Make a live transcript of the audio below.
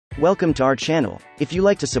Welcome to our channel. If you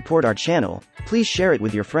like to support our channel, please share it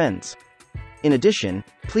with your friends. In addition,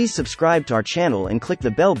 please subscribe to our channel and click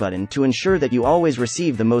the bell button to ensure that you always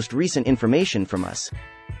receive the most recent information from us.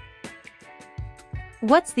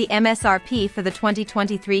 What's the MSRP for the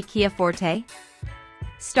 2023 Kia Forte?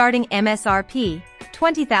 Starting MSRP,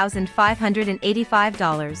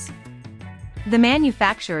 $20,585. The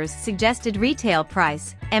manufacturer's suggested retail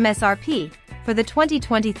price, MSRP, for the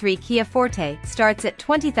 2023 Kia Forte starts at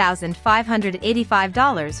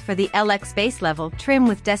 $20,585 for the LX base level trim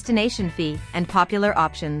with destination fee and popular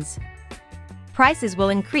options. Prices will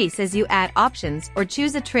increase as you add options or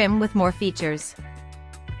choose a trim with more features.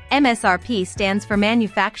 MSRP stands for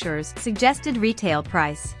manufacturer's suggested retail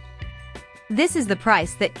price. This is the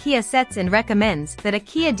price that Kia sets and recommends that a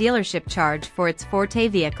Kia dealership charge for its Forte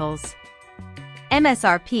vehicles.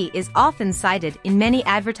 MSRP is often cited in many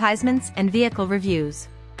advertisements and vehicle reviews.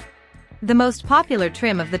 The most popular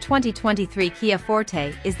trim of the 2023 Kia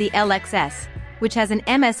Forte is the LXS, which has an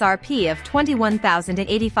MSRP of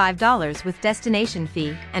 $21,085 with destination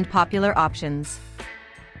fee and popular options.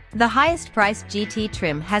 The highest-priced GT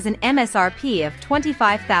trim has an MSRP of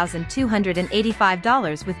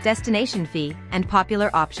 $25,285 with destination fee and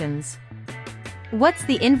popular options. What's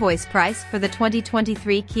the invoice price for the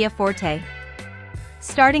 2023 Kia Forte?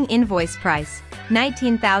 Starting invoice price,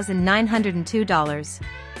 $19,902.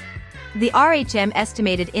 The RHM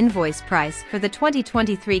estimated invoice price for the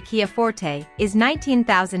 2023 Kia Forte is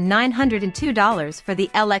 $19,902 for the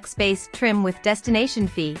LX base trim with destination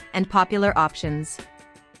fee and popular options.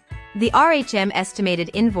 The RHM estimated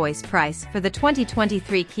invoice price for the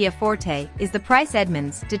 2023 Kia Forte is the price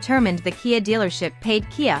Edmunds determined the Kia dealership paid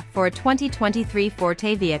Kia for a 2023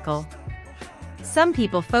 Forte vehicle. Some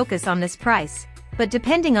people focus on this price, but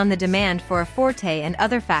depending on the demand for a Forte and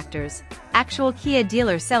other factors, actual Kia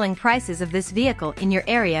dealer selling prices of this vehicle in your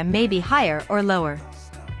area may be higher or lower.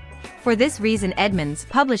 For this reason, Edmunds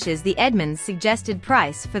publishes the Edmunds suggested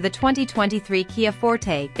price for the 2023 Kia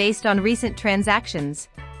Forte based on recent transactions,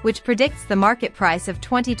 which predicts the market price of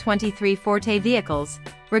 2023 Forte vehicles,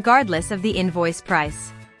 regardless of the invoice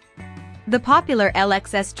price. The popular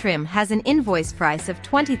LXS trim has an invoice price of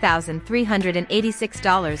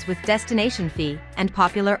 $20,386 with destination fee and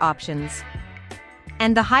popular options.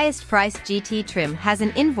 And the highest-priced GT trim has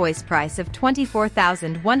an invoice price of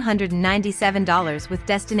 $24,197 with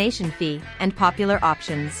destination fee and popular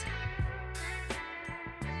options.